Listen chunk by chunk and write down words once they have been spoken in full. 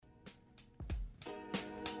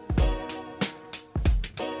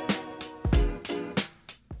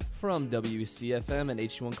From WCFM and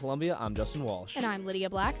H1 Columbia, I'm Justin Walsh. And I'm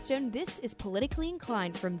Lydia Blackstone. This is Politically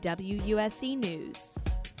Inclined from WUSC News.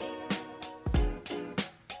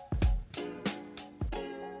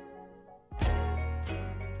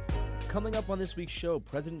 Coming up on this week's show,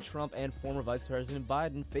 President Trump and former Vice President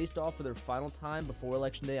Biden faced off for their final time before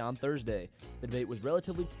Election Day on Thursday. The debate was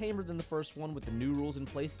relatively tamer than the first one, with the new rules in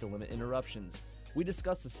place to limit interruptions. We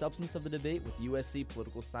discussed the substance of the debate with USC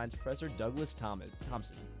political science professor Douglas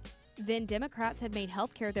Thompson. Then Democrats have made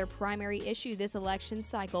healthcare their primary issue this election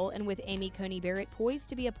cycle, and with Amy Coney Barrett poised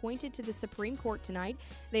to be appointed to the Supreme Court tonight,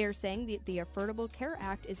 they are saying that the Affordable Care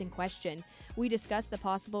Act is in question. We discuss the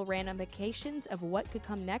possible ramifications of what could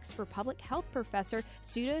come next for public health professor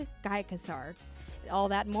Sudha Gayakasar. All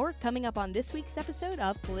that and more coming up on this week's episode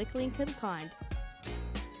of Politically Inclined.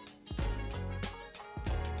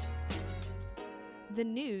 The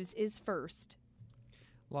news is first.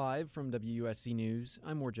 Live from WUSC News,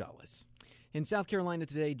 I'm Moore Jollis. In South Carolina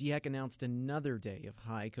today, DHEC announced another day of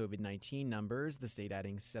high COVID-19 numbers, the state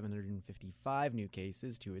adding 755 new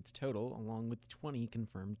cases to its total, along with 20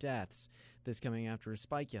 confirmed deaths. This coming after a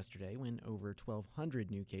spike yesterday when over 1,200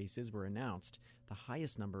 new cases were announced, the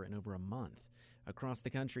highest number in over a month. Across the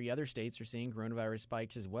country, other states are seeing coronavirus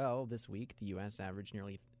spikes as well. This week, the U.S. averaged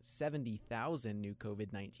nearly 70,000 new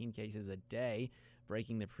COVID-19 cases a day,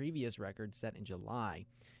 breaking the previous record set in July.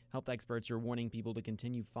 Health experts are warning people to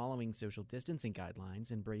continue following social distancing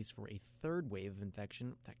guidelines and brace for a third wave of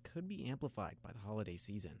infection that could be amplified by the holiday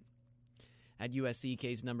season. At USC,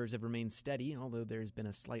 case numbers have remained steady, although there's been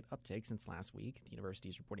a slight uptick since last week. The university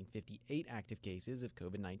is reporting 58 active cases of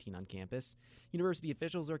COVID-19 on campus. University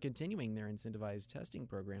officials are continuing their incentivized testing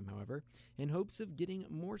program, however, in hopes of getting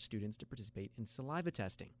more students to participate in saliva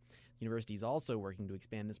testing. The university is also working to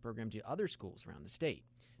expand this program to other schools around the state.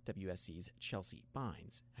 WSC's Chelsea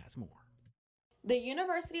Bynes has more. The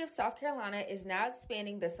University of South Carolina is now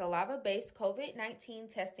expanding the saliva-based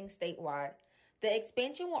COVID-19 testing statewide. The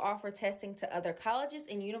expansion will offer testing to other colleges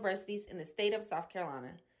and universities in the state of South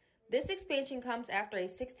Carolina. This expansion comes after a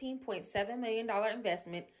 $16.7 million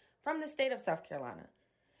investment from the state of South Carolina.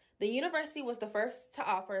 The university was the first to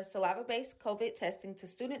offer saliva-based COVID testing to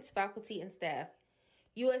students, faculty, and staff.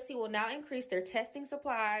 USC will now increase their testing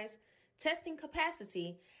supplies, testing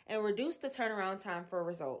capacity, and reduce the turnaround time for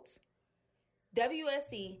results.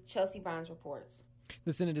 WSC Chelsea Bynes reports.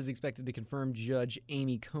 The Senate is expected to confirm Judge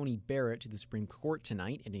Amy Coney Barrett to the Supreme Court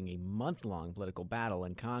tonight, ending a month-long political battle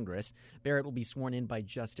in Congress. Barrett will be sworn in by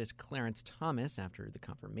Justice Clarence Thomas after the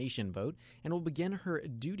confirmation vote and will begin her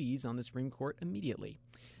duties on the Supreme Court immediately.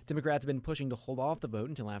 Democrats have been pushing to hold off the vote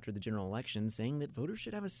until after the general election, saying that voters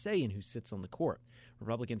should have a say in who sits on the court.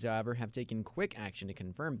 Republicans, however, have taken quick action to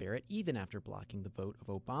confirm Barrett, even after blocking the vote of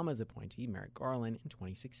Obama's appointee, Merrick Garland, in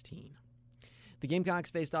 2016. The Gamecocks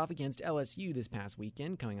faced off against LSU this past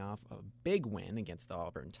weekend, coming off a big win against the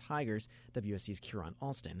Auburn Tigers. WSC's Kieran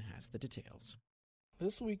Alston has the details.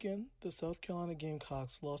 This weekend, the South Carolina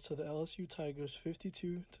Gamecocks lost to the LSU Tigers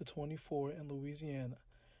 52-24 in Louisiana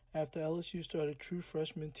after LSU started true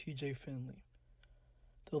freshman TJ Finley.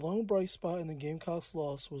 The lone bright spot in the Gamecocks'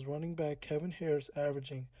 loss was running back Kevin Harris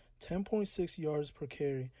averaging 10.6 yards per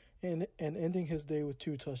carry and ending his day with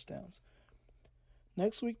 2 touchdowns.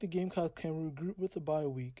 Next week, the Gamecocks can regroup with the bye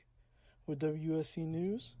week. With WUSC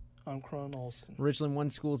News, I'm Kieran Alston. Richland One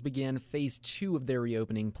schools began Phase 2 of their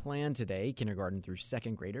reopening plan today. Kindergarten through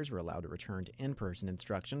second graders were allowed to return to in-person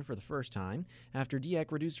instruction for the first time after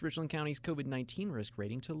DHEC reduced Richland County's COVID-19 risk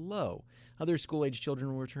rating to low. Other school-age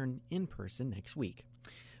children will return in person next week.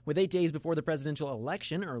 With 8 days before the presidential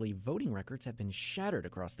election, early voting records have been shattered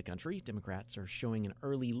across the country. Democrats are showing an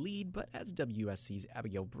early lead, but as WSC's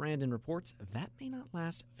Abigail Brandon reports, that may not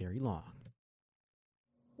last very long.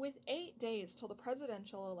 With 8 days till the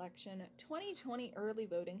presidential election, 2020 early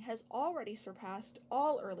voting has already surpassed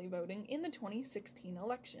all early voting in the 2016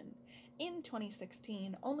 election. In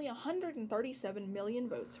 2016, only 137 million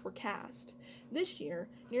votes were cast. This year,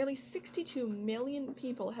 nearly 62 million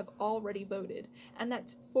people have already voted, and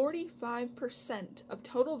that's 45% of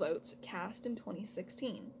total votes cast in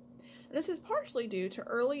 2016. And this is partially due to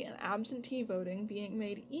early and absentee voting being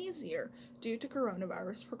made easier due to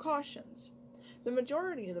coronavirus precautions. The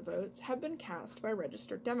majority of the votes have been cast by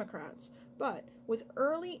registered Democrats, but with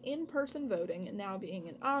early in-person voting now being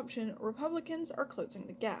an option, Republicans are closing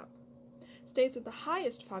the gap. States with the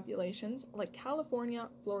highest populations, like California,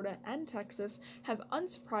 Florida, and Texas, have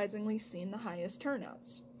unsurprisingly seen the highest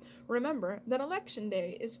turnouts. Remember that Election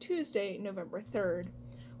Day is Tuesday, November 3rd.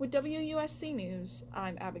 With WUSC News,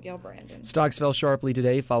 I'm Abigail Brandon. Stocks fell sharply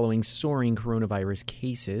today following soaring coronavirus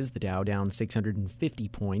cases. The Dow down 650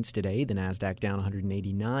 points today, the Nasdaq down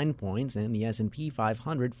 189 points, and the S&P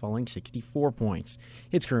 500 falling 64 points.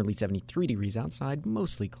 It's currently 73 degrees outside,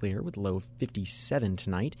 mostly clear, with a low of 57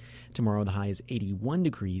 tonight. Tomorrow the high is 81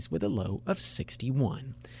 degrees with a low of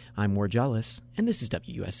 61. I'm Ward Jollis, and this is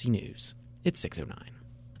WUSC News. It's 6:09.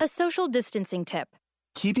 A social distancing tip.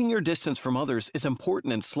 Keeping your distance from others is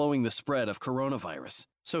important in slowing the spread of coronavirus.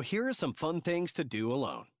 So here are some fun things to do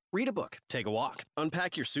alone. Read a book, take a walk,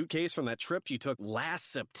 unpack your suitcase from that trip you took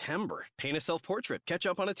last September, paint a self-portrait, catch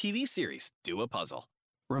up on a TV series, do a puzzle.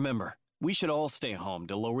 Remember, we should all stay home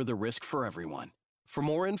to lower the risk for everyone. For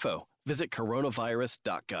more info, visit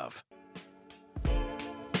coronavirus.gov.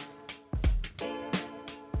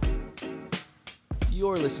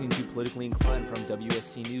 You're listening to Politically Inclined from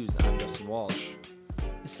WSC News. I'm Justin Walsh.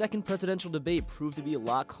 The second presidential debate proved to be a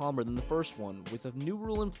lot calmer than the first one, with a new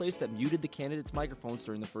rule in place that muted the candidates' microphones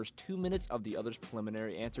during the first 2 minutes of the other's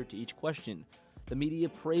preliminary answer to each question. The media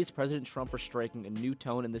praised President Trump for striking a new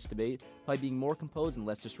tone in this debate by being more composed and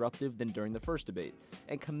less disruptive than during the first debate,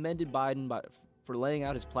 and commended Biden for laying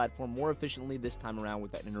out his platform more efficiently this time around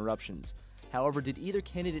without interruptions. However, did either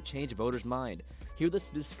candidate change a voter's mind? Here to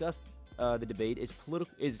discuss the debate is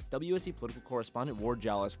WSC political correspondent Ward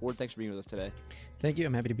Jollis. Ward, thanks for being with us today. Thank you.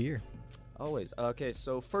 I'm happy to be here. Always. Okay,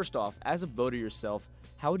 so first off, as a voter yourself,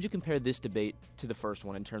 how would you compare this debate to the first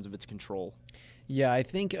one in terms of its control? Yeah, I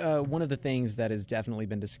think one of the things that has definitely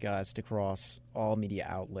been discussed across all media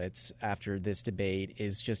outlets after this debate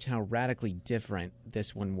is just how radically different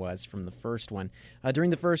this one was from the first one.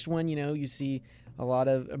 During the first one, you see a lot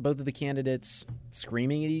of both of the candidates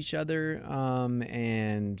screaming at each other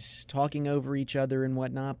and talking over each other and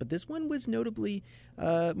whatnot. But this one was notably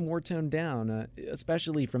more toned down,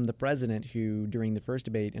 especially from the president, who during the first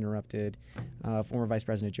debate interrupted former Vice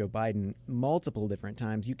President Joe Biden multiple different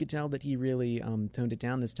times. You could tell that he really toned it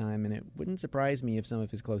down this time, and it wouldn't surprise me if some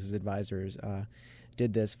of his closest advisors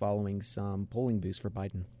did this following some polling boost for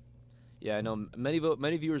Biden. Yeah, I know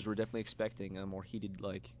many viewers were definitely expecting a more heated,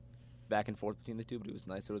 back and forth between the two, but it was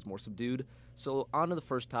nice that it was more subdued. So on to the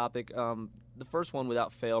first topic. The first one,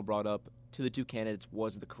 without fail, brought up to the two candidates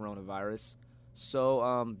was the coronavirus.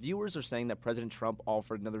 So viewers are saying that President Trump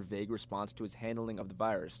offered another vague response to his handling of the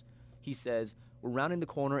virus. He says, "We're rounding the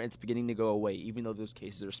corner and it's beginning to go away, even though those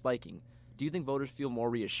cases are spiking." Do you think voters feel more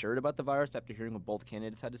reassured about the virus after hearing what both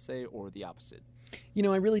candidates had to say, or the opposite?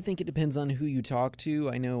 I really think it depends on who you talk to.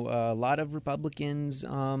 I know a lot of Republicans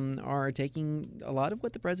are taking a lot of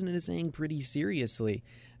what the president is saying pretty seriously.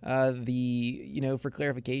 For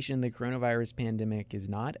clarification, the coronavirus pandemic is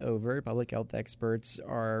not over. Public health experts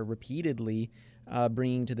are repeatedly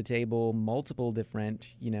bringing to the table multiple different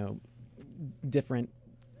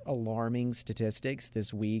alarming statistics.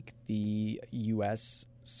 This week, the U.S.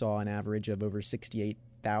 saw an average of over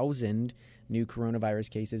 68,000 new coronavirus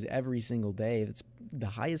cases every single day. That's the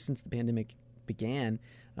highest since the pandemic began.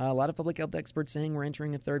 A lot of public health experts saying we're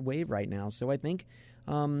entering a third wave right now. So I think,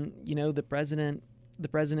 the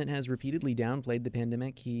president has repeatedly downplayed the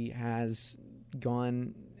pandemic. He has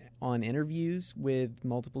gone on interviews with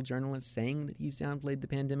multiple journalists saying that he's downplayed the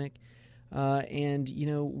pandemic.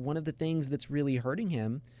 One of the things that's really hurting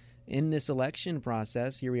him in this election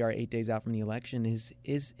process, here we are 8 days out from the election, is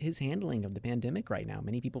his handling of the pandemic right now.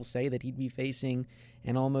 Many people say that he'd be facing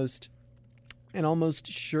an almost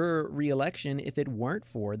sure re-election if it weren't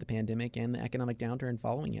for the pandemic and the economic downturn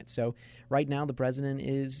following it. So right now the president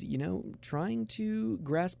is, trying to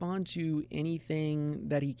grasp onto anything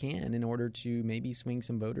that he can in order to maybe swing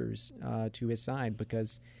some voters to his side,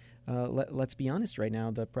 because let's be honest, right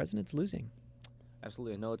now the president's losing.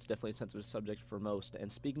 Absolutely. I know it's definitely a sensitive subject for most.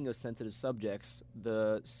 And speaking of sensitive subjects,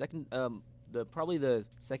 probably the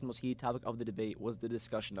second most heated topic of the debate was the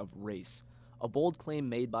discussion of race. A bold claim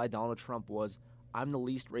made by Donald Trump was, "I'm the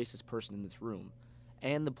least racist person in this room."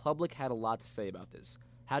 And the public had a lot to say about this.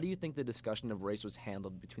 How do you think the discussion of race was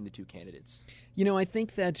handled between the two candidates? I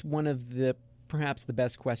think that one of the perhaps the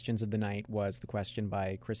best questions of the night was the question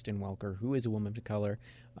by Kristen Welker, who is a woman of color,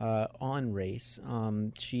 on race.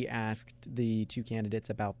 She asked the two candidates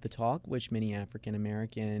about the talk which many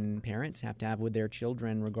African-American parents have to have with their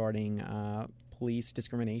children regarding police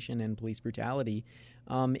discrimination and police brutality.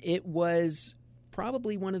 It was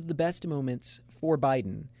probably one of the best moments for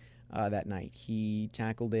Biden that night. He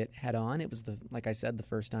tackled it head on. It was, like I said, the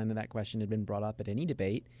first time that question had been brought up at any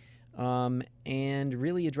debate. And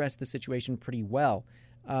really addressed the situation pretty well.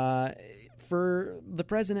 For the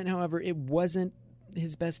president, however, it wasn't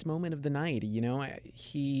his best moment of the night.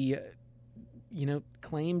 He,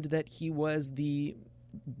 claimed that he was the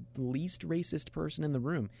least racist person in the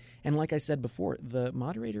room. And like I said before, the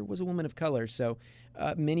moderator was a woman of color, so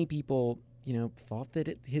many people, thought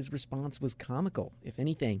that his response was comical, if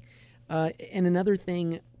anything. And another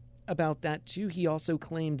thing about that, too, he also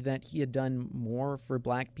claimed that he had done more for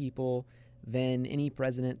black people than any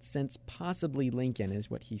president since possibly Lincoln, is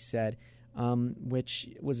what he said, which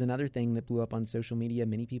was another thing that blew up on social media.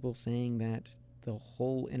 Many people saying that the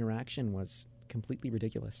whole interaction was completely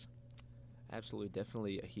ridiculous. Absolutely,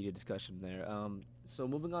 definitely a heated discussion there. So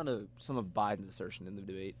moving on to some of Biden's assertion in the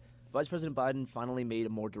debate, Vice President Biden finally made a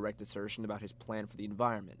more direct assertion about his plan for the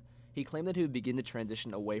environment. He claimed that he would begin to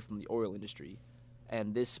transition away from the oil industry,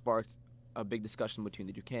 and this sparked a big discussion between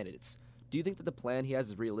the two candidates. Do you think that the plan he has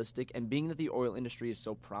is realistic? And being that the oil industry is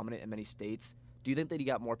so prominent in many states, do you think that he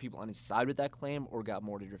got more people on his side with that claim or got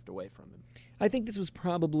more to drift away from him? I think this was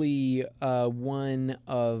probably one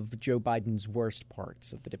of Joe Biden's worst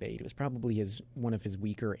parts of the debate. It was probably one of his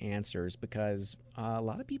weaker answers because a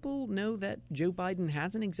lot of people know that Joe Biden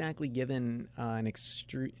hasn't exactly given an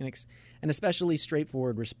especially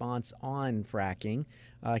straightforward response on fracking.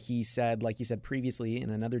 He said, like you said previously in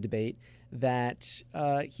another debate, that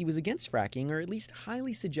he was against fracking, or at least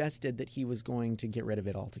highly suggested that he was going to get rid of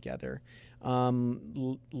it altogether.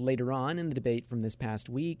 Later on in the debate from this past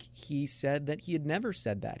week, he said that he had never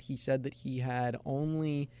said that. He said that he had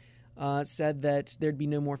only said that there'd be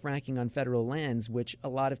no more fracking on federal lands, which a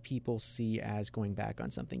lot of people see as going back on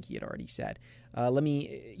something he had already said. Let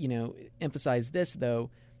me, emphasize this, though.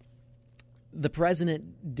 The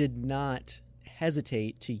president did not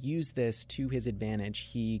hesitate to use this to his advantage.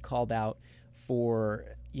 He called out for,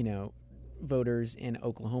 voters in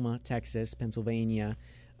Oklahoma, Texas, Pennsylvania.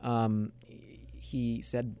 He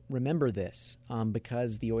said, remember this,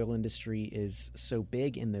 because the oil industry is so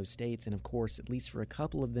big in those states. And of course, at least for a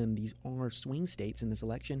couple of them, these are swing states in this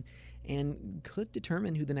election and could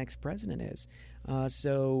determine who the next president is.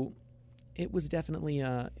 So it was definitely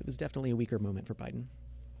a weaker moment for Biden.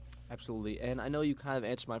 Absolutely. And I know you kind of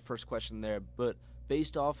answered my first question there, but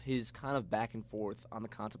based off his kind of back and forth on the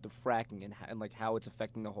concept of fracking and how it's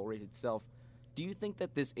affecting the whole race itself, do you think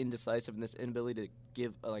that this indecisiveness, inability to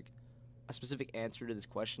give a specific answer to this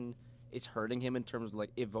question is hurting him in terms of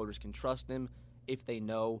if voters can trust him, if they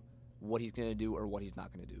know what he's going to do or what he's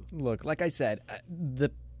not going to do? Look, like I said, the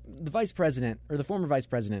vice president or the former vice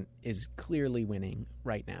president is clearly winning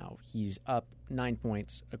right now. He's up 9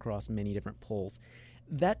 points across many different polls.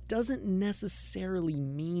 That doesn't necessarily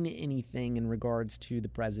mean anything in regards to the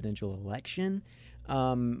presidential election.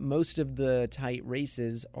 Most of the tight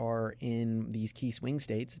races are in these key swing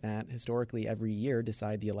states that historically every year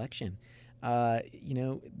decide the election.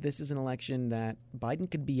 This is an election that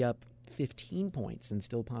Biden could be up 15 points and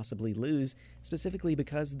still possibly lose, specifically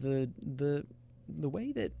because the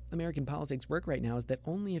way that American politics work right now is that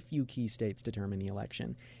only a few key states determine the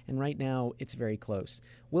election. And right now, it's very close.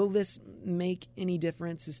 Will this make any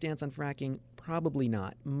difference, his stance on fracking? Probably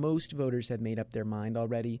not. Most voters have made up their mind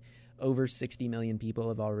already. Over 60 million people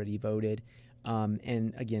have already voted.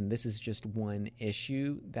 And again, this is just one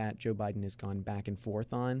issue that Joe Biden has gone back and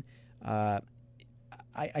forth on.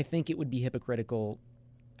 I think it would be hypocritical,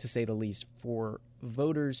 to say the least, for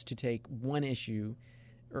voters to take one issue,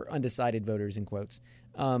 or undecided voters in quotes,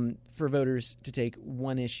 for voters to take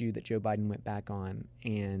one issue that Joe Biden went back on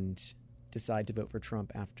and decide to vote for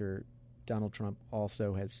Trump after Donald Trump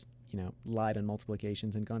also has, lied on multiple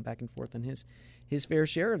occasions and gone back and forth on his fair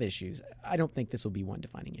share of issues. I don't think this will be one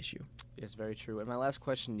defining issue. Yes, very true. And my last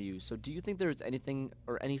question to you. So do you think there's anything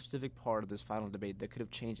or any specific part of this final debate that could have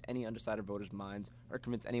changed any undecided voters' minds or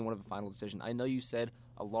convinced anyone of a final decision? I know you said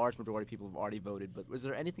a large majority of people have already voted, but was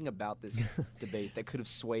there anything about this debate that could have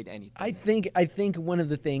swayed anything? I think one of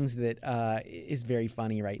the things that is very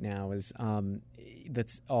funny right now is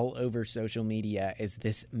that's all over social media is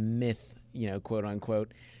this myth, quote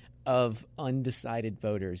unquote, of undecided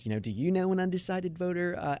voters. Do you know an undecided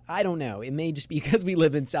voter? I don't know. It may just be because we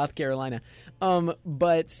live in South Carolina.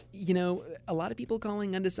 But, a lot of people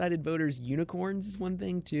calling undecided voters unicorns is one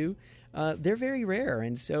thing, too. They're very rare.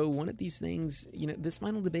 And so one of these things, this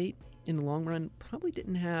final debate in the long run probably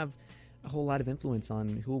didn't have a whole lot of influence on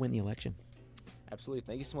who will win the election. Absolutely.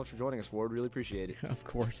 Thank you so much for joining us, Ward. Really appreciate it. Of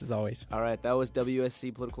course, as always. All right. That was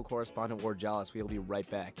WSC political correspondent Ward Jolles. We'll be right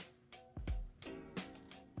back.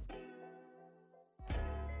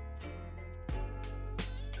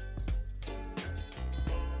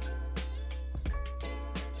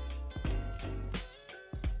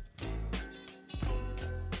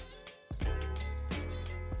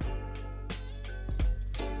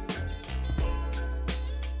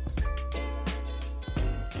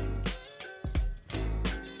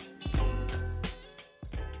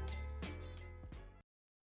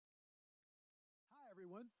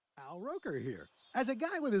 everyone. Al Roker here. As a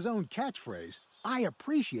guy with his own catchphrase, I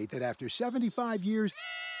appreciate that after 75 years,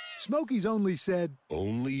 Smokey's only said,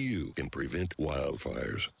 "Only you can prevent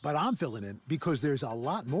wildfires." But I'm filling in because there's a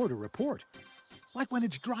lot more to report. Like when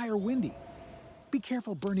it's dry or windy. Be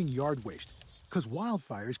careful burning yard waste, because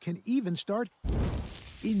wildfires can even start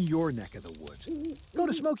in your neck of the woods. Go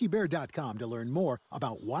to SmokeyBear.com to learn more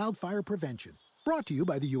about wildfire prevention. Brought to you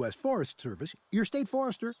by the U.S. Forest Service, your state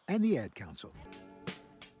forester, and the Ad Council.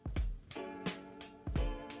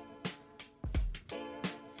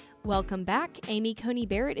 Welcome back. Amy Coney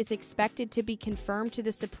Barrett is expected to be confirmed to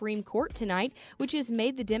the Supreme Court tonight, which has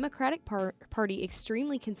made the Democratic Party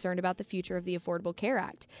extremely concerned about the future of the Affordable Care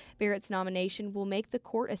Act. Barrett's nomination will make the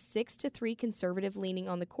court a 6-3 conservative leaning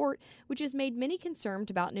on the court, which has made many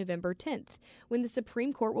concerned about November 10th, when the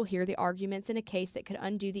Supreme Court will hear the arguments in a case that could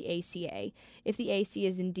undo the ACA. If the ACA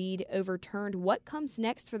is indeed overturned, what comes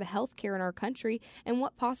next for the health care in our country, and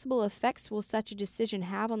what possible effects will such a decision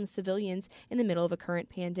have on the civilians in the middle of a current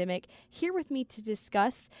pandemic? Here with me to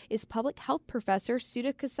discuss is public health professor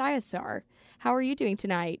Sudha Kasayasar. How are you doing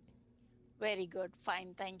tonight? Very good.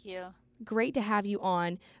 Fine. Thank you. Great to have you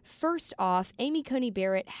on. First off, Amy Coney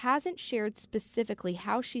Barrett hasn't shared specifically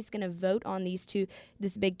how she's going to vote on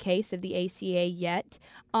this big case of the ACA yet.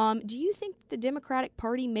 Do you think the Democratic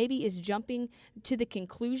Party maybe is jumping to the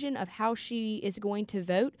conclusion of how she is going to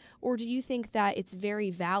vote, or do you think that it's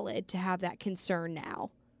very valid to have that concern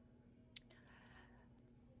now?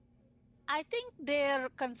 I think their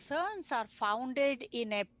concerns are founded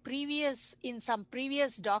in some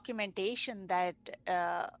previous documentation that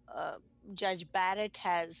Judge Barrett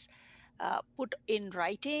has put in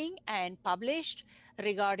writing and published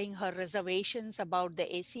regarding her reservations about the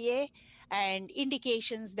ACA and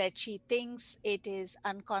indications that she thinks it is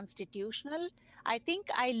unconstitutional. I think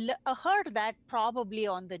I heard that probably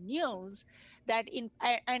on the news that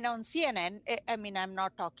and on CNN, I mean, I'm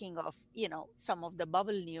not talking of, some of the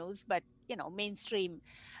bubble news, but, mainstream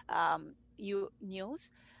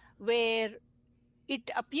news, where it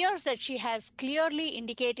appears that she has clearly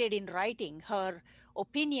indicated in writing her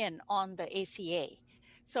opinion on the ACA.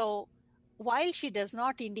 So while she does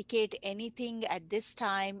not indicate anything at this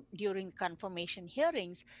time during confirmation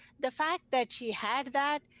hearings, the fact that she had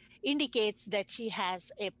that indicates that she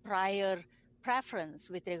has a prior preference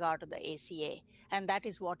with regard to the ACA, and that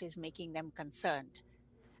is what is making them concerned.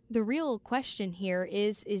 The real question here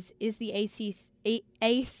is the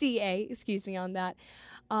ACA, excuse me on that,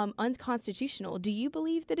 unconstitutional? Do you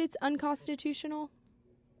believe that it's unconstitutional?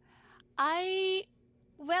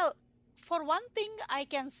 Well, for one thing, I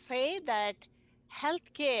can say that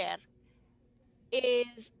healthcare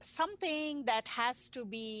is something that has to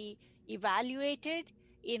be evaluated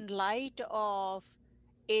in light of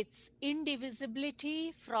its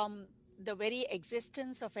indivisibility from the very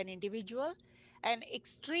existence of an individual. An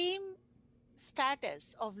extreme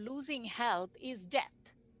status of losing health is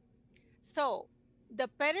death. So the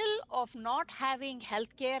peril of not having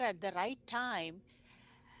health care at the right time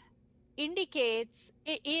indicates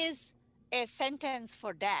it is a sentence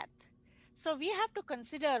for death. So we have to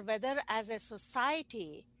consider whether as a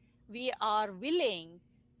society we are willing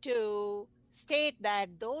to state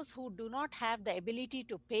that those who do not have the ability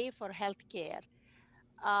to pay for health care,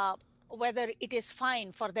 whether it is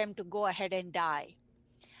fine for them to go ahead and die.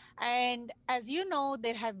 And as you know,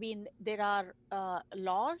 there are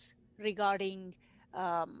laws regarding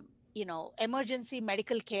emergency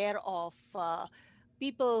medical care of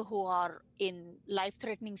people who are in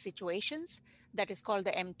life-threatening situations. That is called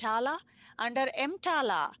the EMTALA. Under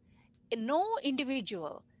EMTALA, no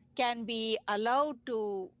individual can be allowed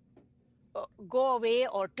to go away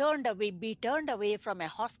or be turned away from a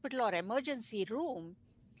hospital or emergency room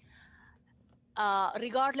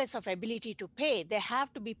regardless of ability to pay. They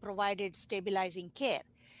have to be provided stabilizing care.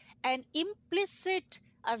 An implicit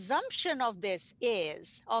assumption of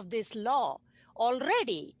this law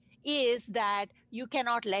already is that you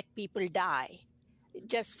cannot let people die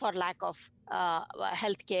just for lack of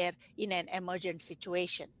health care in an emergent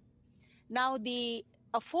situation. Now, the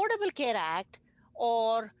Affordable Care Act,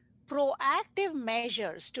 or proactive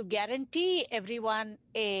measures to guarantee everyone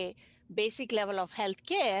a basic level of health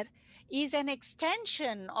care, is an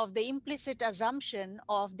extension of the implicit assumption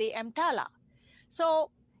of the EMTALA.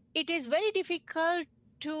 So it is very difficult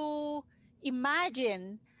to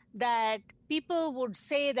imagine that people would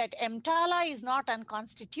say that EMTALA is not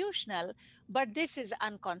unconstitutional, but this is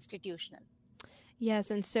unconstitutional.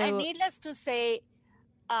 Yes, and so... And needless to say,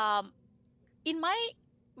 in my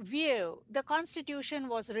view, the Constitution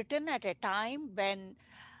was written at a time when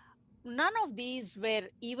none of these were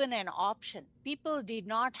even an option. People did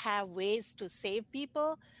not have ways to save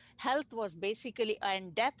people. Health was basically,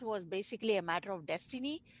 and death was basically a matter of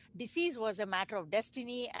destiny. Disease was a matter of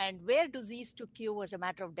destiny, and where disease took you was a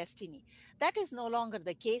matter of destiny. That is no longer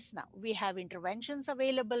the case now. We have interventions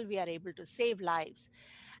available. We are able to save lives.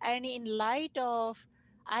 And in light of,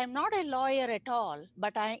 I'm not a lawyer at all,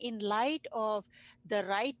 but in light of the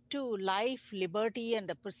right to life, liberty, and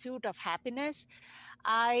the pursuit of happiness,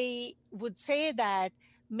 I would say that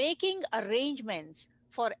making arrangements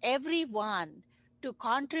for everyone to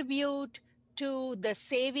contribute to the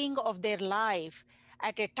saving of their life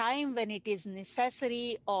at a time when it is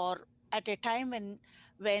necessary, or at a time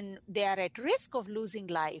when they are at risk of losing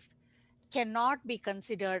life, cannot be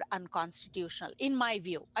considered unconstitutional, in my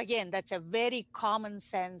view. Again, that's a very common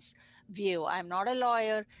sense view. I'm not a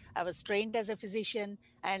lawyer. I was trained as a physician,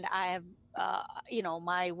 and I have,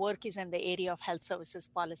 my work is in the area of health services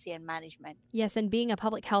policy and management. Yes, and being a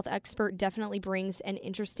public health expert definitely brings an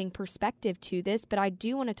interesting perspective to this, but I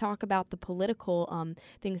do want to talk about the political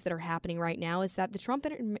things that are happening right now. Is that the Trump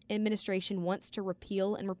administration wants to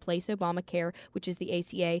repeal and replace Obamacare, which is the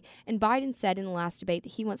ACA, and Biden said in the last debate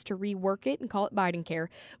that he wants to rework it and call it Bidencare.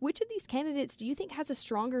 Which of these candidates do you think has a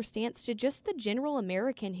stronger stance to just the general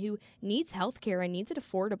American who needs health care and needs it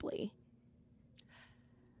affordably?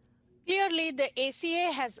 Clearly, the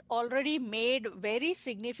ACA has already made very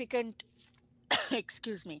significant,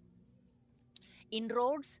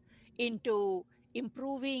 inroads into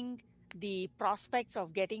improving the prospects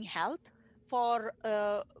of getting health for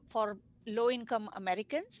low-income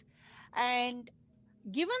Americans. And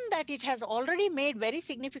given that it has already made very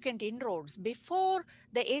significant inroads, before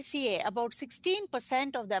the ACA, about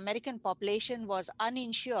 16% of the American population was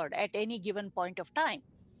uninsured at any given point of time.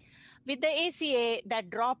 With the ACA, that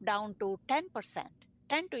dropped down to 10%,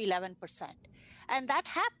 10 to 11%. And that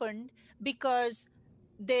happened because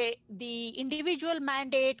the individual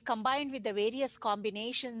mandate combined with the various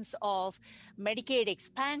combinations of Medicaid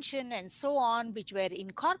expansion and so on, which were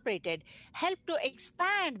incorporated, helped to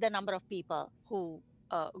expand the number of people who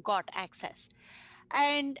got access.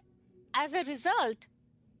 And as a result,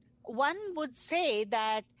 one would say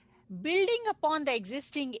that building upon the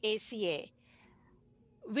existing ACA,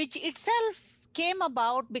 which itself came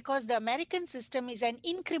about because the American system is an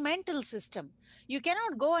incremental system. You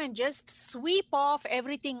cannot go and just sweep off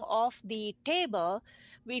everything off the table,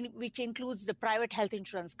 which includes the private health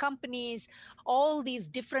insurance companies, all these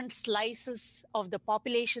different slices of the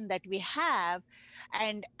population that we have,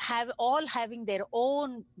 and have all having their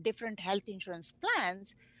own different health insurance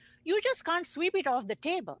plans. You just can't sweep it off the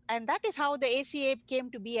table. And that is how the ACA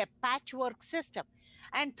came to be a patchwork system.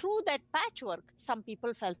 And through that patchwork, some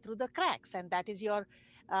people fell through the cracks, and that is your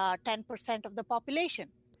 10% of the population.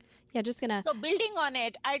 Yeah, just gonna. So building on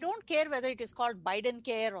it, I don't care whether it is called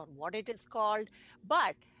Bidencare or what it is called,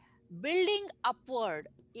 but building upward,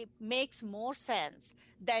 it makes more sense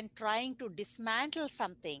than trying to dismantle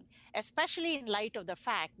something, especially in light of the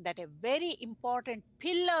fact that a very important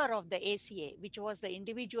pillar of the ACA, which was the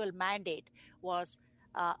individual mandate, was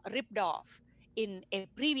ripped off in a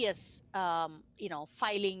previous,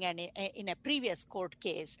 filing and in a previous court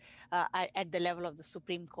case at the level of the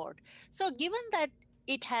Supreme Court. So given that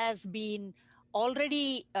it has been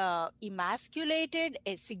already emasculated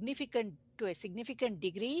to a significant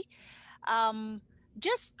degree,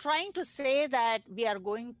 just trying to say that we are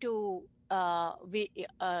going to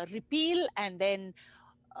repeal and then,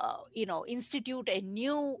 institute a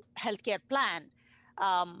new healthcare plan.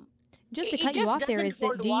 Just to cut you off there, is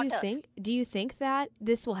that do you think that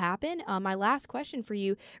this will happen? My last question for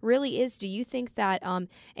you really is: do you think that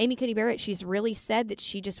Amy Coney Barrett, she's really said that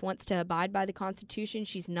she just wants to abide by the Constitution?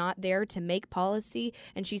 She's not there to make policy,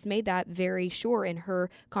 and she's made that very sure in her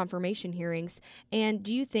confirmation hearings. And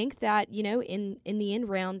do you think that in the end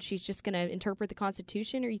round she's just going to interpret the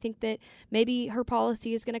Constitution, or you think that maybe her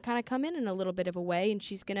policy is going to kind of come in a little bit of a way, and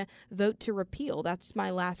she's going to vote to repeal? That's my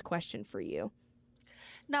last question for you.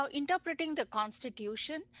 Now, interpreting the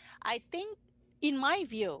Constitution, I think, in my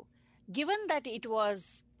view, given that it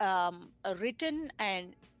was written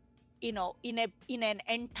and, in an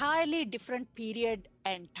entirely different period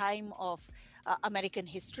and time of American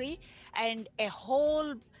history, and a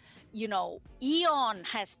whole, eon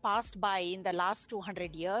has passed by in the last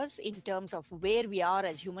 200 years in terms of where we are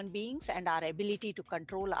as human beings and our ability to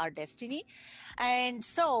control our destiny. And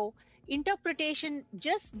so interpretation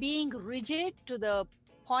just being rigid to the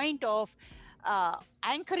point of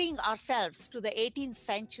anchoring ourselves to the 18th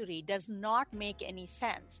century does not make any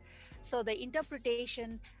sense. So the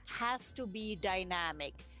interpretation has to be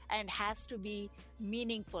dynamic. and has to be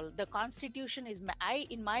meaningful. The Constitution is,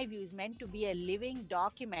 in my view, is meant to be a living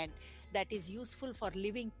document that is useful for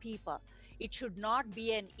living people. It should not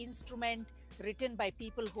be an instrument written by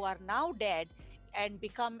people who are now dead and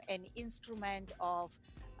become an instrument of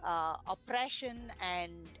oppression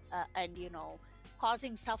and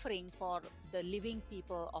causing suffering for the living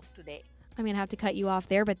people of today. I'm going to have to cut you off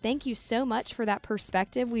there, but thank you so much for that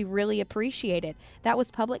perspective. We really appreciate it. That was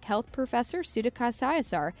Public Health Professor Sudhakar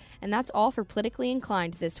Sayasar, and that's all for Politically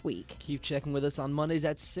Inclined this week. Keep checking with us on Mondays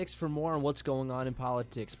at 6 for more on what's going on in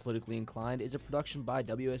politics. Politically Inclined is a production by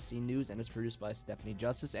WSC News and is produced by Stephanie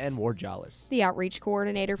Justice and Ward Jollis. The outreach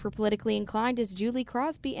coordinator for Politically Inclined is Julie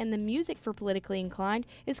Crosby, and the music for Politically Inclined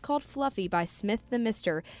is called Fluffy by Smith the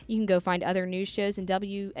Mister. You can go find other news shows and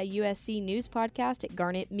WUSC News podcast at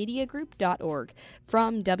garnetmediagroup.org.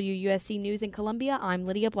 From WUSC News in Columbia, I'm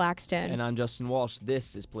Lydia Blackstone. And I'm Justin Walsh.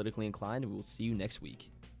 This is Politically Inclined, and we will see you next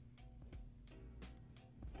week.